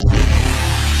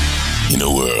In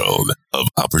a world of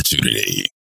opportunity,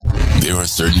 there are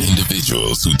certain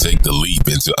individuals who take the leap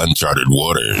into uncharted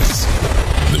waters.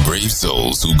 The brave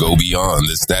souls who go beyond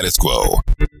the status quo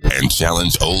and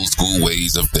challenge old school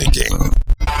ways of thinking.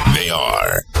 They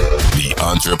are the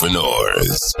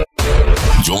Entrepreneurs.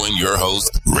 Join your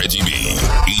host, Reggie B,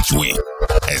 each week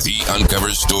as he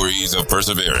uncovers stories of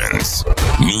perseverance,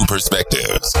 new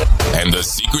perspectives, and the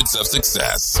secrets of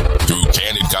success through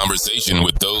candid conversation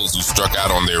with those who struck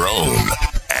out on their own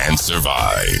and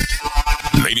survived.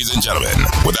 Ladies and gentlemen,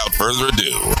 without further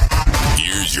ado,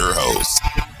 here's your host,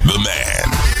 the man,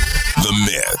 the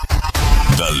myth,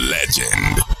 the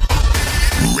legend,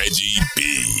 Reggie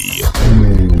B.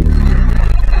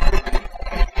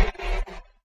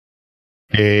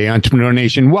 Hey, Entrepreneur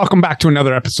Nation. Welcome back to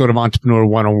another episode of Entrepreneur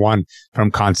 101,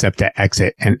 from concept to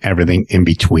exit and everything in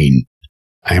between.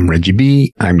 I am Reggie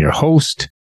B. I'm your host.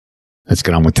 Let's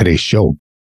get on with today's show.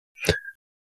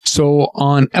 So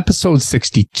on episode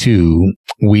 62,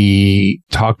 we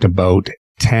talked about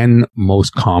 10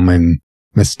 most common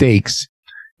mistakes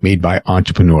made by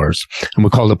entrepreneurs. And we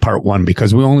called it part 1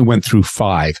 because we only went through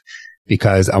 5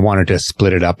 because I wanted to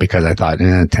split it up because I thought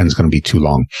 10 is going to be too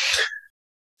long.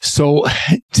 So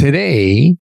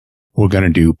today we're going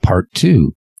to do part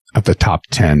 2 of the top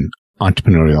 10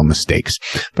 entrepreneurial mistakes.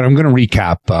 But I'm going to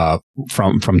recap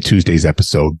from Tuesday's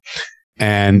episode,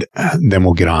 and then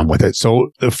we'll get on with it.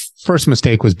 So the first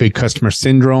mistake was big customer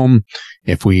syndrome.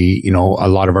 If we, a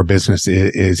lot of our business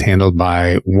is handled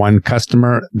by one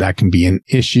customer, that can be an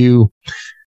issue.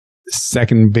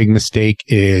 Second big mistake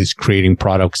is creating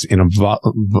products in a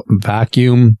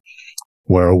vacuum,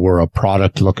 where we're a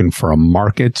product looking for a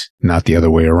market, not the other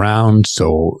way around.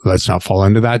 So let's not fall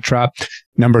into that trap.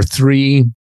 Number 3,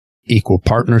 equal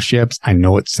partnerships. I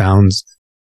know it sounds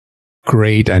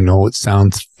great. I know it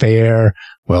sounds fair.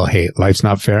 Well, hey, life's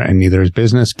not fair and neither is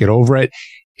business. Get over it.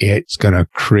 It's going to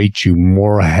create you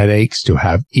more headaches to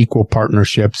have equal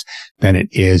partnerships than it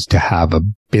is to have a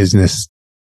business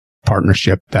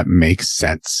partnership that makes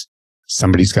sense.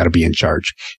 Somebody's got to be in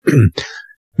charge.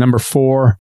 Number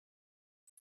 4,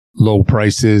 low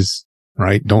prices,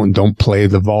 right? Don't play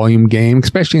the volume game,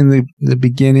 especially in the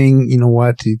beginning. You know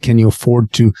what? Can you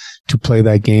afford to play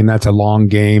that game? That's a long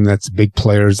game. That's big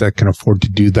players that can afford to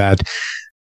do that.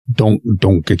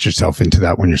 Don't get yourself into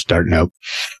that when you're starting out.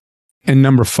 And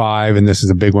number 5, and this is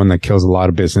a big one that kills a lot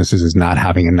of businesses, is not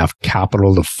having enough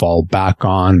capital to fall back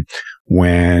on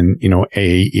when,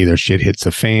 either shit hits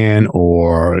the fan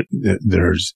or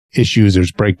there's issues,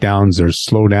 there's breakdowns, there's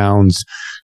slowdowns.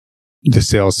 The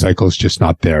sales cycle is just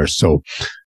not there. So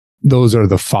those are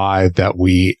the 5 that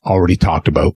we already talked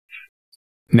about.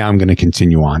 Now I'm going to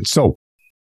continue on. So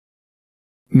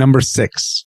number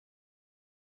 6,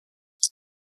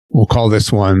 we'll call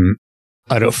this one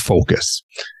out of focus.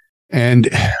 And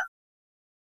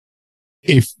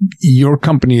if your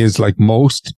company is like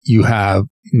most, you have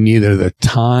neither the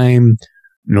time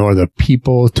nor the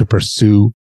people to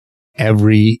pursue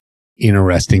every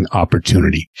interesting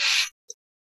opportunity.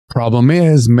 Problem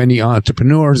is, many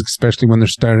entrepreneurs, especially when they're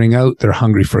starting out, they're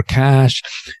hungry for cash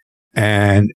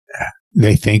and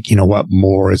they think,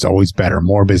 more is always better.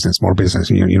 More business,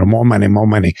 more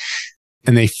money.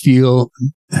 And they feel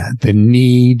the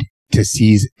need to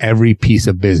seize every piece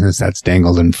of business that's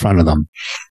dangled in front of them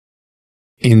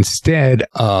instead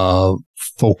of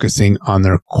focusing on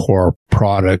their core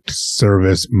product,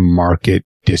 service, market,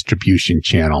 distribution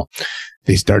channel.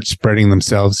 They start spreading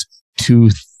themselves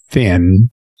too thin.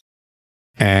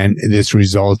 And this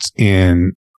results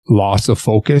in loss of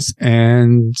focus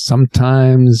and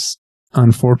sometimes,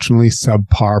 unfortunately,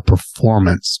 subpar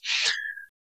performance.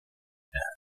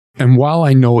 And while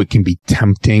I know it can be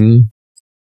tempting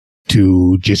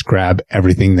to just grab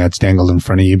everything that's dangled in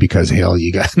front of you because, hell,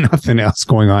 you got nothing else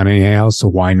going on anyhow, so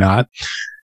why not?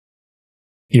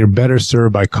 You're better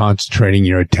served by concentrating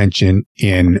your attention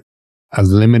in a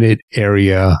limited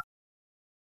area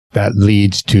that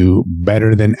leads to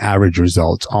better than average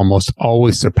results, almost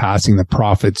always surpassing the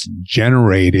profits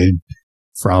generated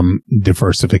from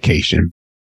diversification.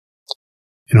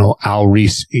 Al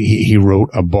Ries, he wrote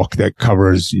a book that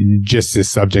covers just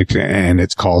this subject, and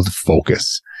it's called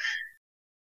Focus.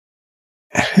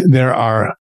 There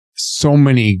are so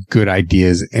many good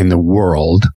ideas in the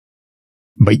world,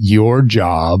 but your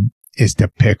job is to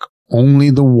pick only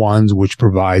the ones which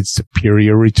provide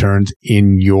superior returns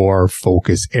in your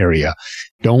focus area.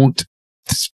 Don't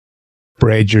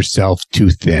spread yourself too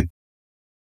thin.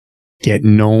 Get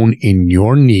known in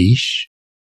your niche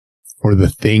for the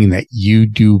thing that you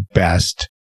do best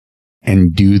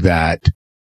and do that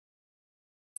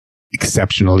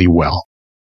exceptionally well.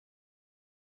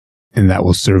 and that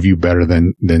will serve you better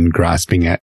than grasping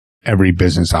at every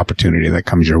business opportunity that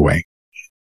comes your way.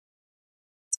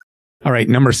 All right,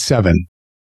 number 7.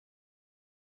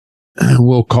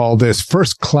 We'll call this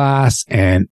first class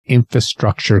and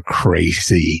infrastructure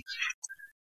crazy.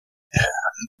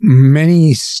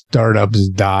 Many startups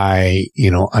die,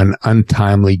 an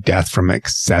untimely death from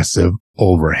excessive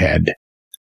overhead.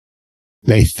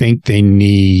 They think they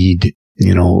need,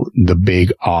 the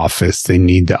big office. They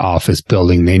need the office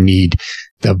building. They need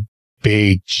the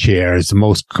big chairs,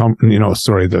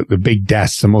 the big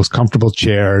desks, the most comfortable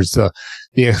chairs, the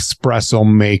espresso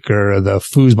maker, the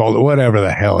foosball, whatever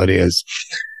the hell it is.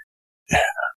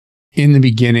 In the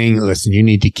beginning, listen, you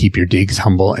need to keep your digs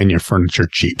humble and your furniture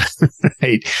cheap,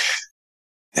 right?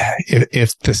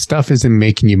 If the stuff isn't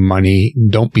making you money,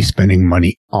 don't be spending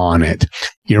money on it.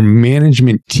 Your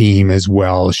management team as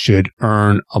well should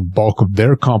earn a bulk of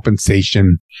their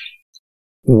compensation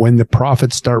when the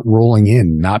profits start rolling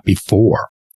in, not before.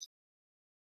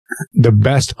 The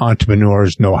best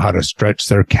entrepreneurs know how to stretch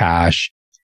their cash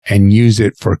and use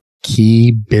it for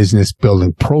key business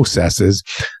building processes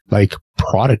like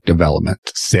product development,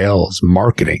 sales,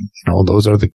 marketing. Those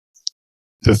are the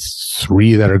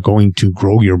 3 that are going to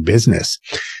grow your business.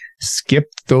 Skip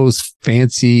those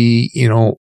fancy,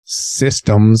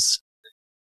 systems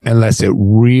unless it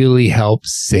really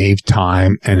helps save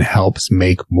time and helps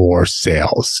make more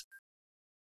sales.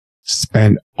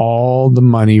 Spend all the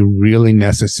money really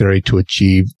necessary to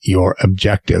achieve your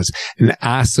objectives, and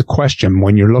ask the question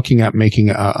when you're looking at making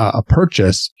a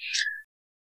purchase,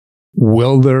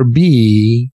 will there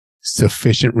be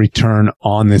sufficient return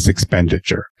on this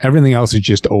expenditure? Everything else is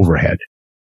just overhead.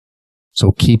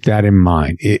 So keep that in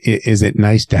mind. Is it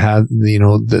nice to have,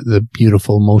 the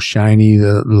beautiful, most shiny,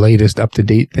 the latest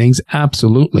up-to-date things?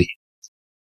 Absolutely.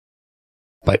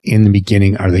 But in the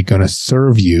beginning, are they going to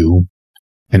serve you?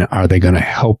 And are they going to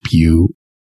help you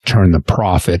turn the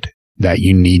profit that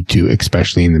you need to,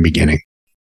 especially in the beginning?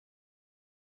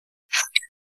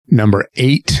 Number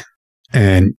 8,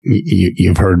 and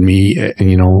you've heard me,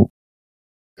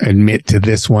 admit to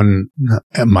this one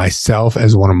myself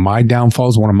as one of my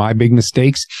downfalls, one of my big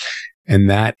mistakes, and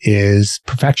that is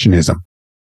perfectionism.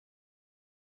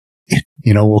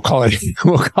 We'll call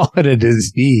it a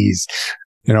disease.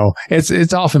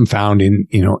 It's often found in,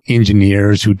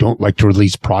 engineers who don't like to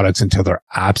release products until they're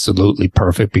absolutely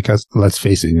perfect because, let's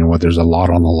face it, there's a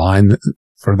lot on the line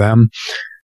for them.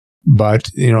 But,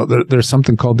 there's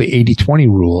something called the 80-20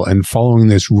 rule, and following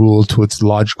this rule to its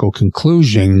logical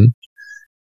conclusion,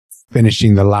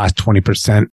 finishing the last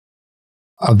 20%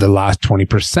 of the last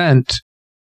 20%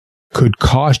 could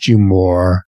cost you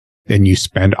more than you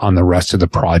spend on the rest of the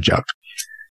project.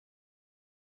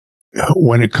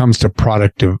 When it comes to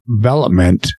product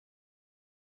development,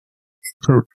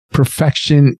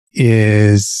 perfection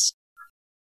is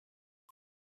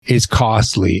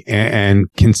costly and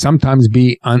can sometimes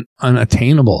be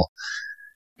unattainable,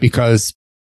 because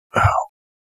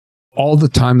all the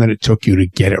time that it took you to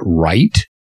get it right,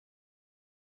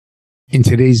 in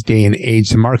today's day and age,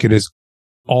 the market is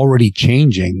already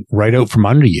changing right out from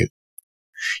under you.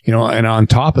 And on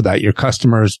top of that, your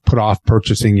customers put off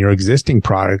purchasing your existing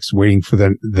products, waiting for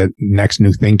the next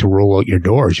new thing to roll out your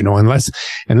doors.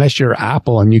 Unless you're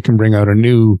Apple and you can bring out a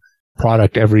new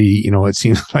product every, it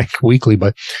seems like weekly,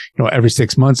 but, every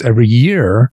 6 months, every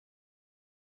year,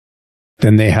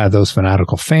 then they have those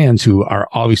fanatical fans who are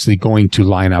obviously going to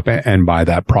line up and buy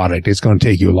that product. It's going to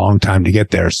take you a long time to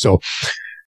get there. So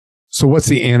what's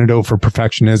the antidote for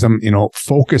perfectionism?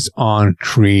 Focus on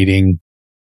creating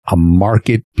a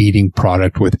market-beating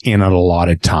product within an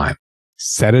allotted time.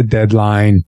 Set a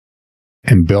deadline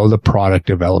and build a product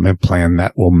development plan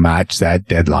that will match that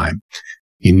deadline.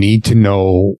 You need to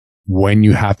know when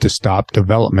you have to stop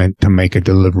development to make a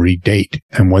delivery date.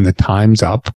 And when the time's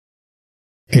up,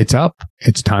 it's up.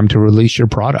 It's time to release your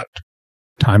product.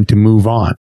 Time to move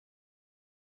on.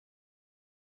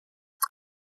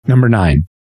 Number 9.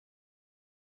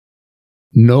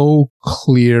 No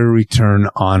clear return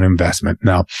on investment.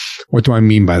 Now, what do I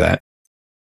mean by that?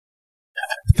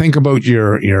 Think about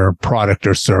your product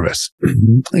or service.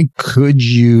 Could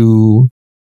you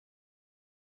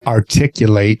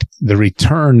articulate the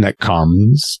return that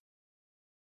comes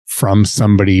from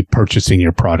somebody purchasing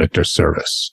your product or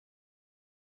service?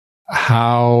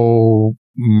 How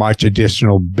much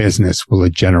additional business will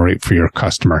it generate for your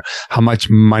customer? How much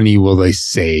money will they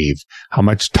save? How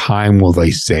much time will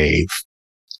they save?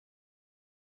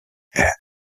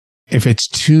 If it's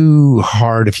too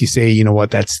hard, if you say,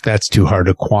 that's too hard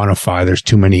to quantify, there's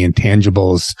too many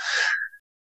intangibles.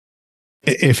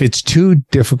 If it's too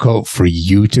difficult for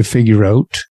you to figure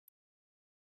out,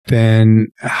 then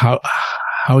how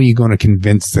are you going to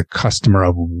convince the customer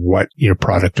of what your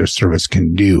product or service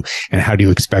can do? And how do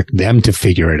you expect them to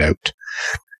figure it out?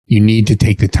 You need to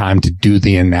take the time to do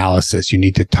the analysis. You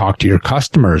need to talk to your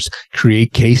customers,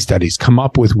 create case studies, come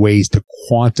up with ways to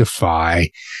quantify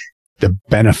the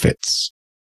benefits.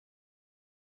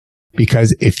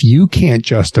 Because if you can't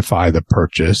justify the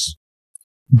purchase,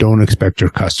 don't expect your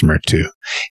customer to.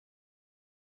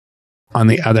 On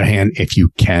the other hand, if you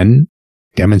can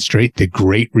demonstrate the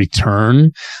great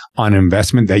return on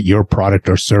investment that your product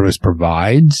or service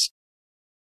provides,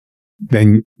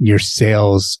 then your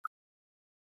sales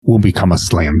will become a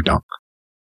slam dunk.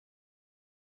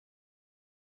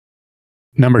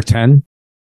 Number 10,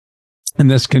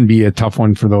 and this can be a tough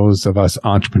one for those of us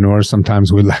entrepreneurs.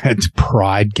 Sometimes we let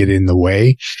pride get in the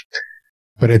way,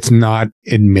 but it's not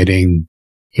admitting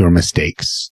your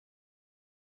mistakes.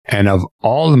 And of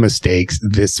all the mistakes,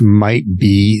 this might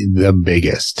be the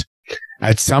biggest.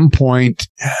 At some point,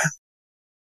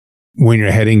 when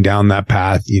you're heading down that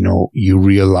path, you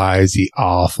realize the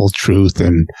awful truth,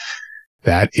 and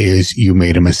that is you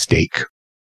made a mistake.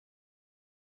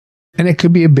 And it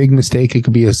could be a big mistake. It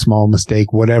could be a small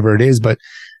mistake, whatever it is. But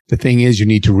the thing is, you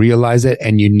need to realize it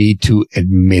and you need to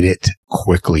admit it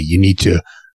quickly. You need to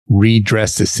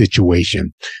redress the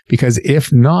situation, because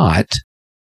if not,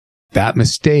 that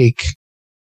mistake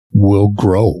will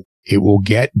grow. It will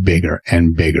get bigger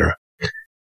and bigger.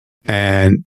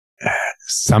 And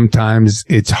sometimes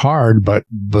it's hard, but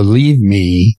believe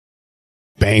me,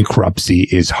 bankruptcy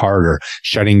is harder.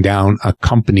 Shutting down a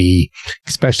company,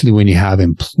 especially when you have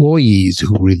employees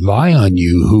who rely on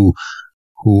you,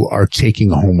 who are taking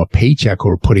home a paycheck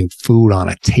or putting food on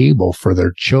a table for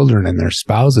their children and their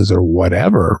spouses or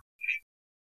whatever.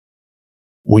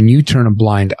 When you turn a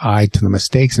blind eye to the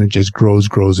mistakes and it just grows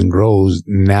and grows,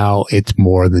 now it's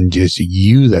more than just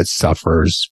you that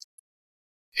suffers.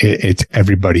 It's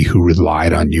everybody who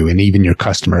relied on you and even your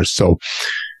customers. So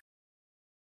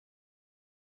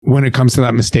when it comes to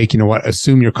that mistake, you know what?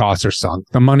 Assume your costs are sunk.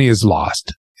 The money is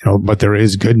lost, but there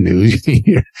is good news.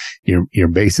 Your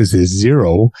basis is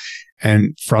zero.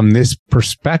 And from this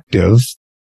perspective,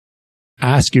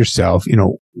 ask yourself,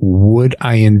 would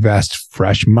I invest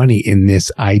fresh money in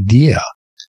this idea?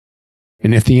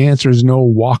 And if the answer is no,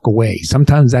 walk away.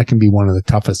 Sometimes that can be one of the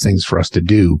toughest things for us to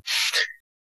do,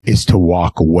 is to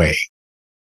walk away.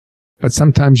 But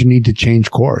sometimes you need to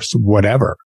change course,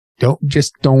 whatever.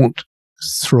 Don't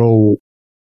throw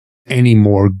any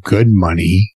more good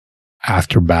money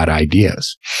after bad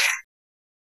ideas.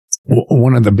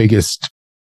 One of the biggest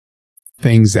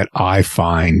things that I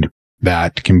find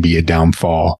that can be a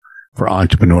downfall for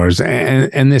entrepreneurs,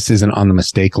 and this isn't on the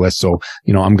mistake list, so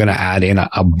I'm going to add in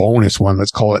a bonus one.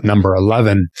 Let's call it number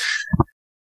 11.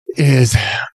 Is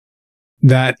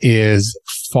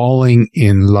falling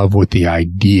in love with the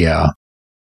idea,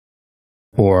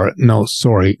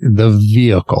 the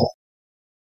vehicle,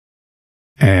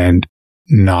 and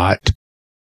not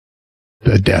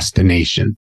the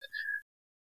destination.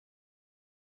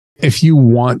 If you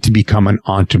want to become an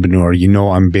entrepreneur,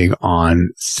 I'm big on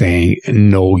saying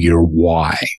know your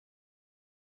why.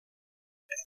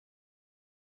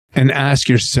 And ask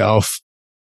yourself,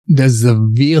 does the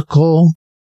vehicle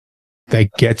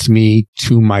that gets me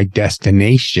to my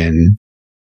destination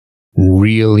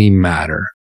really matter?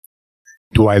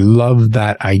 Do I love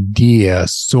that idea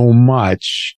so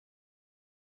much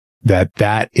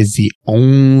that is the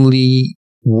only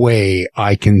way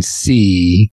I can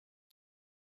see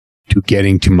to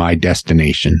getting to my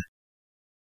destination?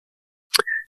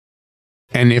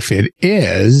 And if it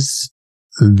is,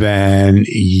 then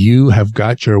you have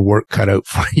got your work cut out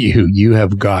for you. You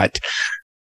have got,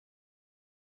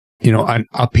 an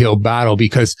uphill battle,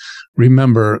 because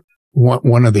remember,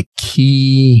 one of the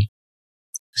key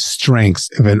strengths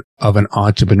of an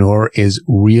entrepreneur is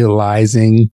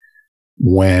realizing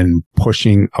when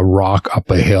pushing a rock up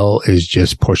a hill is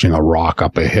just pushing a rock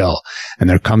up a hill. And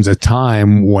there comes a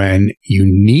time when you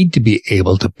need to be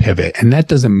able to pivot. And that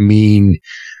doesn't mean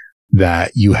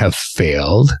that you have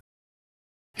failed.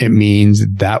 It means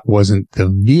that wasn't the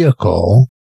vehicle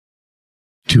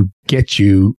to get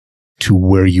you to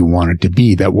where you wanted to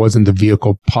be. That wasn't the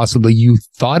vehicle possibly you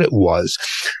thought it was.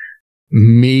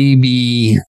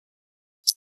 Maybe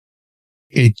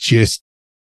it just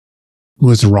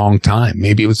was the wrong time.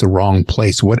 Maybe it was the wrong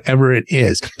place, whatever it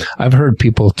is. I've heard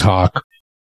people talk,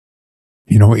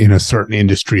 in a certain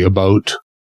industry about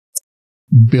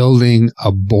building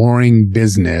a boring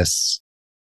business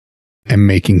and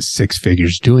making 6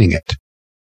 figures doing it.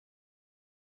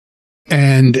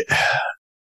 And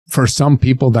for some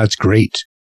people, that's great.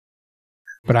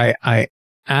 But I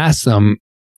ask them,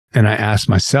 and I ask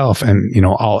myself, and,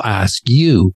 I'll ask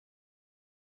you,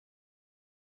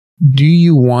 do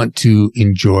you want to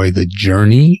enjoy the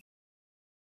journey,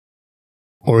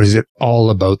 or is it all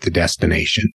about the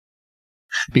destination?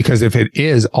 Because if it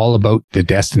is all about the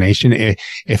destination,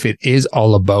 if it is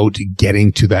all about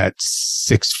getting to that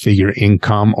 6-figure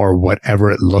income or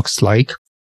whatever it looks like,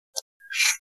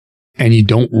 and you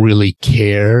don't really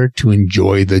care to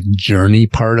enjoy the journey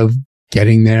part of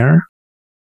getting there,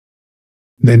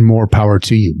 then more power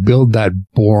to you. Build that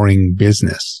boring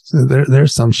business.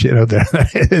 There's some shit out there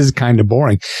that is kind of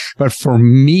boring. But for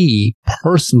me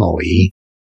personally,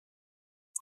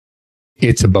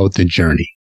 it's about the journey.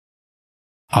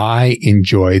 I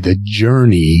enjoy the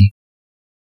journey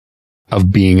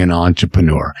of being an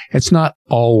entrepreneur. It's not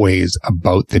always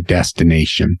about the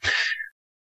destination,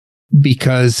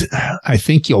 because I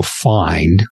think you'll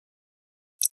find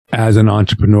as an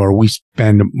entrepreneur, we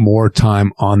spend more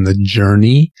time on the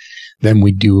journey than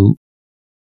we do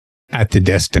at the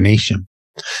destination.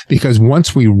 Because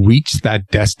once we reach that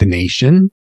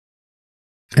destination,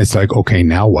 it's like, okay,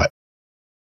 now what?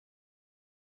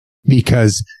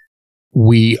 Because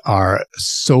we are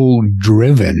so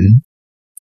driven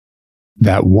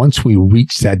that once we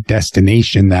reach that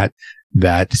destination, that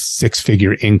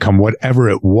 6-figure income, whatever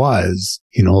it was,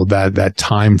 that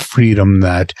time freedom,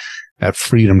 that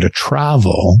freedom to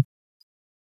travel,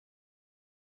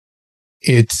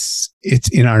 it's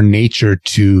in our nature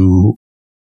to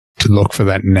look for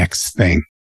that next thing.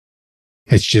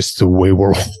 It's just the way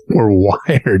we're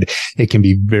wired. It can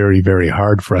be very, very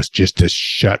hard for us just to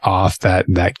shut off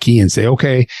that key and say,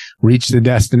 okay, reach the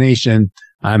destination.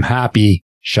 I'm happy.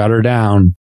 Shut her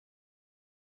down.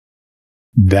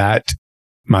 That,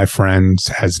 my friends,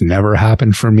 has never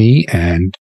happened for me,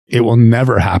 and it will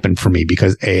never happen for me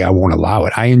because I won't allow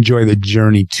it. I enjoy the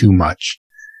journey too much.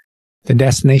 The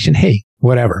destination, hey,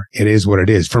 whatever. It is what it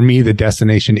is. For me, the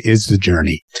destination is the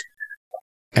journey.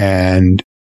 And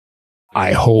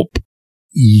I hope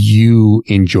you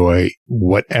enjoy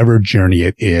whatever journey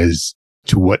it is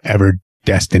to whatever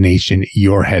destination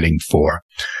you're heading for.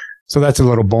 So that's a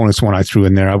little bonus one I threw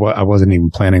in there. I wasn't even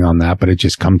planning on that, but it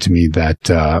just come to me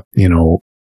that,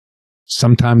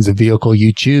 sometimes the vehicle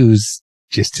you choose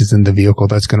just isn't the vehicle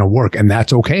that's going to work. And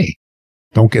that's okay.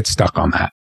 Don't get stuck on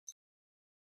that.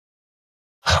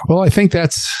 Well, I think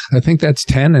that's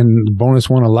 10 and bonus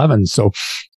 111. So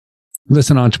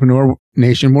listen, Entrepreneur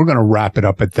Nation, we're going to wrap it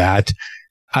up at that.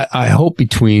 I hope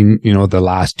between, the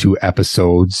last 2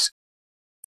 episodes,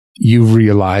 you've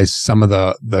realized some of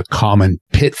the common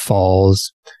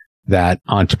pitfalls that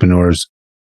entrepreneurs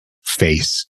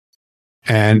face.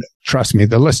 And trust me,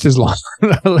 the list is long.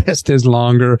 The list is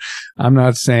longer. I'm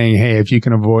not saying, hey, if you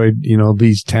can avoid,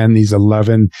 these 10, these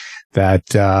 11,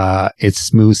 that it's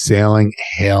smooth sailing.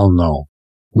 Hell no.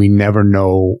 We never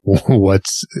know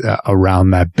what's around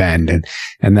that bend.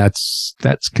 And that's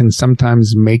can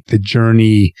sometimes make the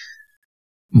journey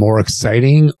more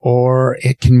exciting, or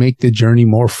it can make the journey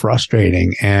more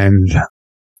frustrating. And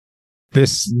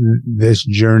this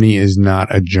journey is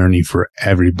not a journey for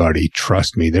everybody.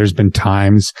 Trust me. There's been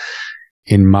times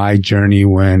in my journey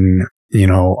when,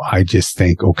 I just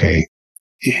think, okay,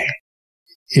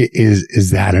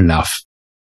 is that enough?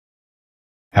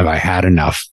 Have I had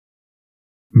enough?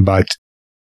 But,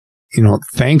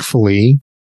 thankfully,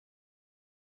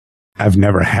 I've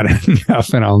never had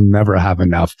enough, and I'll never have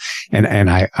enough. And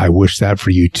I wish that for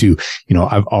you too.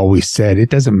 I've always said it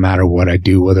doesn't matter what I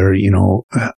do, whether,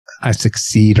 I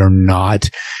succeed or not.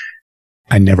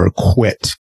 I never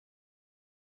quit.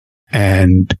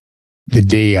 And the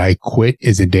day I quit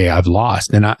is a day I've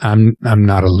lost. And I'm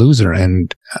not a loser,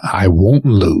 and I won't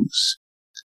lose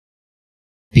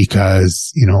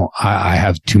because, I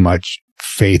have too much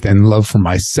faith and love for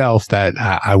myself that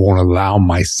I won't allow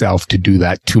myself to do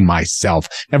that to myself.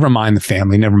 Never mind the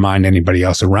family, never mind anybody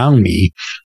else around me.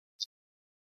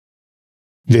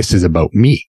 This is about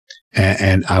me,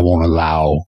 and I won't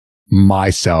allow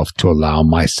myself to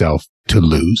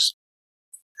lose.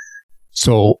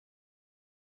 So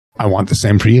I want the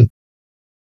same for you.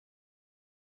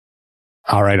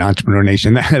 All right, Entrepreneur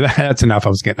Nation, that's enough. I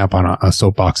was getting up on a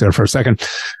soapbox there for a second.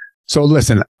 So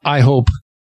listen, I hope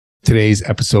today's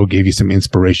episode gave you some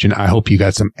inspiration. I hope you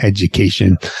got some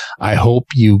education. I hope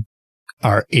you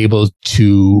are able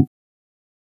to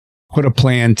put a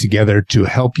plan together to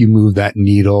help you move that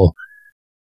needle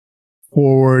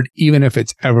forward, even if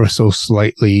it's ever so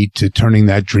slightly, to turning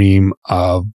that dream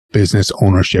of business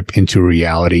ownership into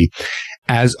reality.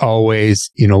 As always,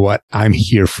 you know what? I'm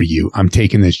here for you. I'm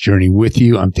taking this journey with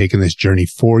you. I'm taking this journey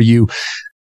for you.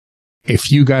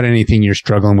 if you got anything you're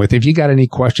struggling with, if you got any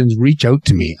questions, reach out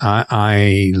to me.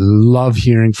 I love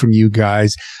hearing from you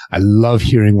guys. I love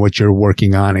hearing what you're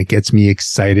working on. It gets me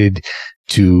excited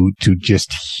to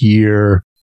just hear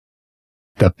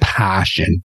the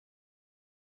passion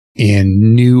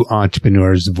in new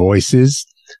entrepreneurs' voices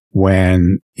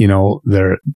when,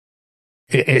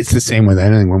 it's the same with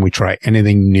anything. When we try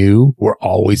anything new, we're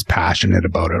always passionate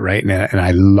about it, right? And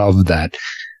I love that.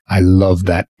 I love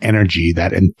that energy,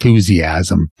 that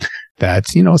enthusiasm that,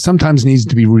 sometimes needs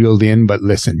to be reeled in. But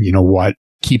listen, you know what?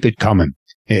 Keep it coming.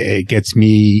 It gets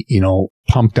me,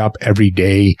 pumped up every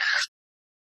day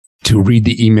to read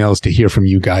the emails, to hear from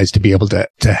you guys, to be able to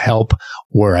help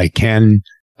where I can,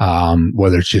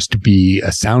 whether it's just to be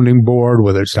a sounding board,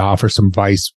 whether it's to offer some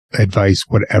advice,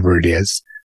 whatever it is.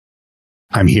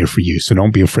 I'm here for you. So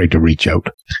don't be afraid to reach out.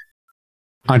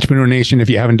 Entrepreneur Nation, if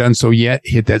you haven't done so yet,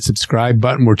 hit that subscribe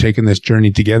button. We're taking this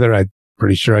journey together. I'm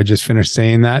pretty sure I just finished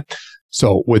saying that.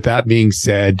 So with that being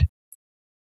said,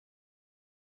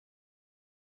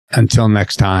 until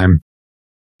next time,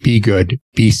 be good,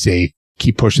 be safe,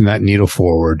 keep pushing that needle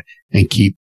forward, and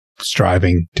keep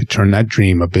striving to turn that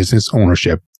dream of business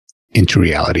ownership into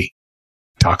reality.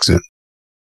 Talk soon.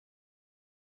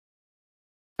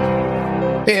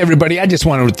 Hey, everybody. I just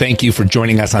want to thank you for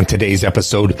joining us on today's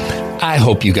episode. I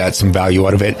hope you got some value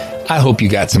out of it. I hope you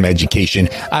got some education.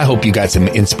 I hope you got some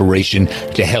inspiration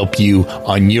to help you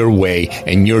on your way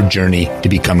and your journey to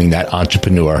becoming that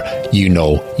entrepreneur you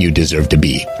know you deserve to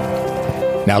be.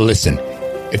 Now, listen,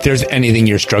 if there's anything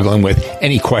you're struggling with,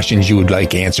 any questions you would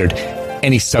like answered,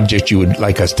 any subject you would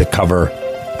like us to cover,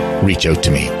 reach out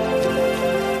to me.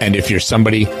 And if you're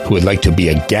somebody who would like to be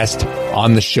a guest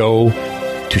on the show,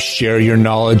 to share your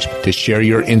knowledge, to share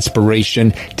your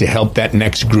inspiration, to help that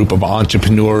next group of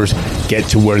entrepreneurs get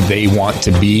to where they want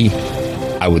to be,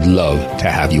 I would love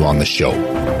to have you on the show.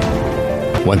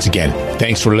 Once again,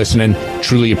 thanks for listening.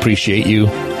 Truly appreciate you.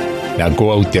 Now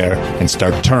go out there and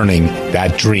start turning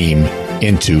that dream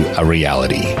into a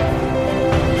reality.